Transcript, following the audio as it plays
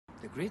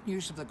The great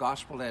news of the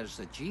gospel is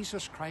that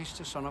Jesus Christ,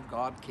 the Son of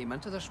God, came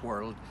into this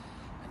world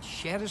and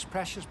shed his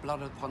precious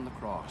blood upon the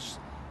cross,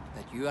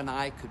 that you and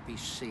I could be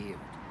saved.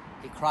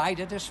 He cried,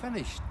 "It is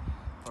finished."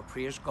 For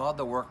praise God,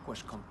 the work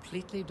was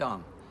completely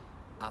done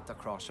at the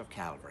cross of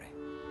Calvary.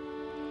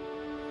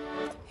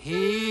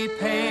 He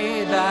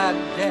paid a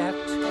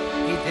debt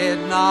he did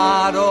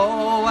not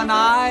owe, and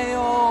I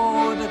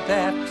owed a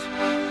debt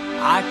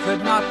I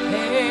could not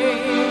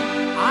pay.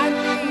 I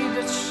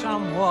needed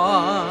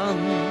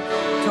someone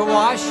to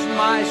wash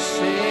my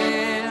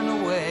sin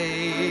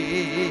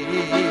away.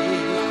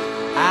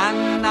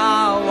 And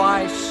now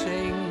I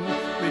sing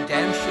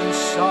redemption's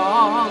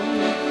song,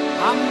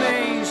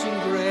 Amazing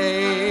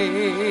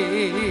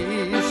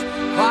Grace.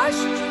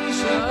 Christ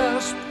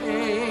Jesus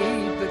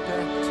paid the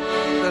debt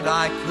that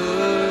I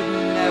could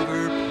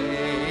never pay.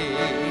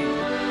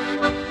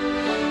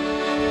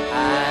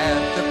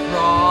 At the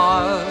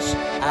cross,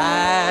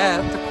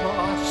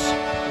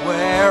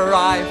 where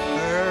I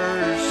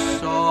first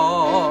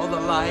saw the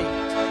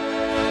light,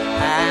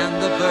 and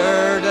the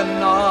burden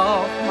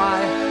of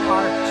my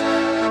heart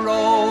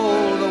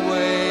rolled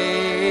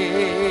away.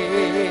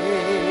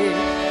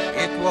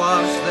 It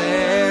was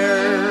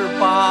there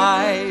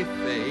by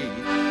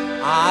faith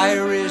I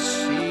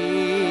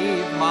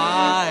received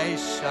my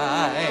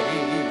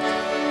sight,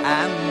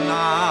 and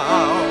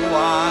now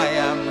I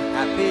am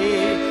happy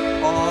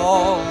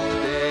all the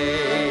day.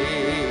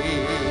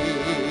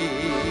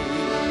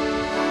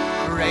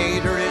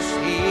 Greater is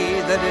he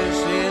that is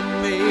in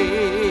me,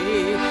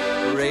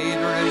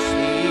 greater is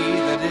he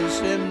that is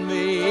in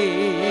me,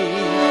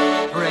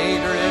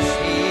 greater is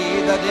he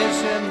that is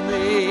in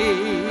me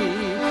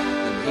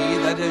than he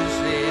that is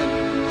in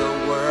the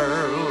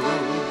world.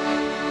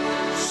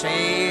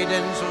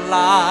 Satan's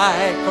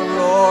like a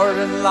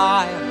roaring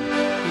lion,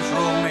 he's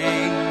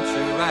roaming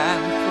to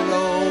and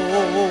fro,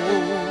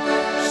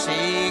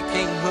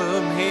 seeking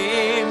whom he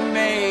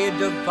may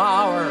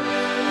devour.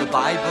 The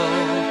Bible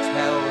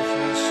tells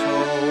me so.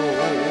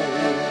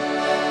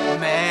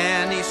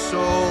 Many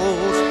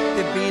souls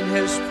have been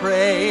his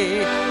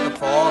prey, to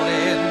fall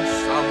in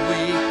some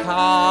weak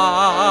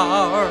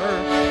hour.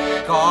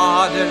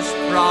 God has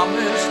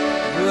promised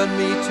you and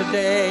me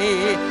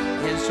today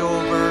his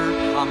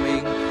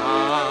overcoming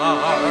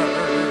power.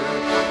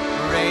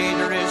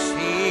 Greater is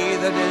he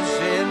that is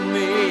in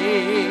me,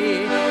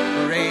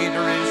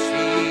 greater is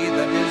he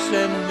that is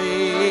in me,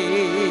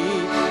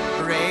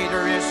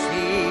 greater is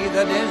he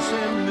that is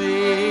in me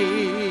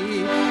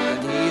than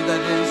he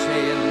that is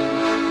in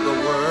the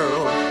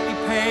world. He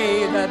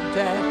paid a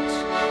debt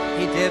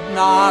he did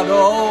not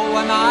owe,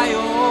 and I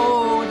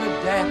owed a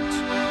debt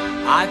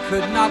I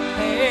could not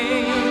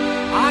pay.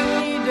 I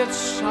needed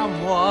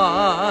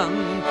someone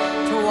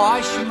to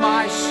wash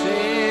my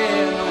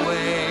sin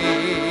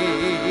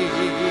away,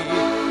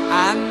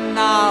 and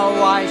now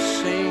I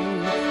sing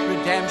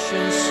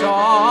redemption's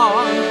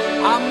song,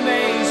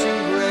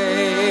 Amazing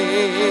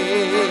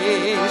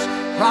Grace.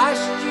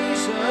 Christ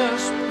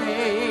Jesus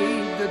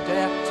paid the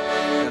debt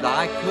that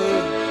I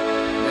could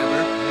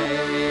never pay.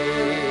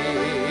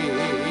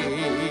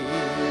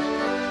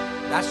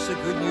 That's the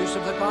good news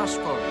of the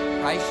gospel.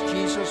 Christ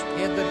Jesus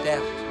paid the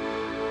debt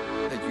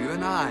that you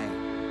and I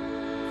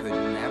could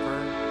never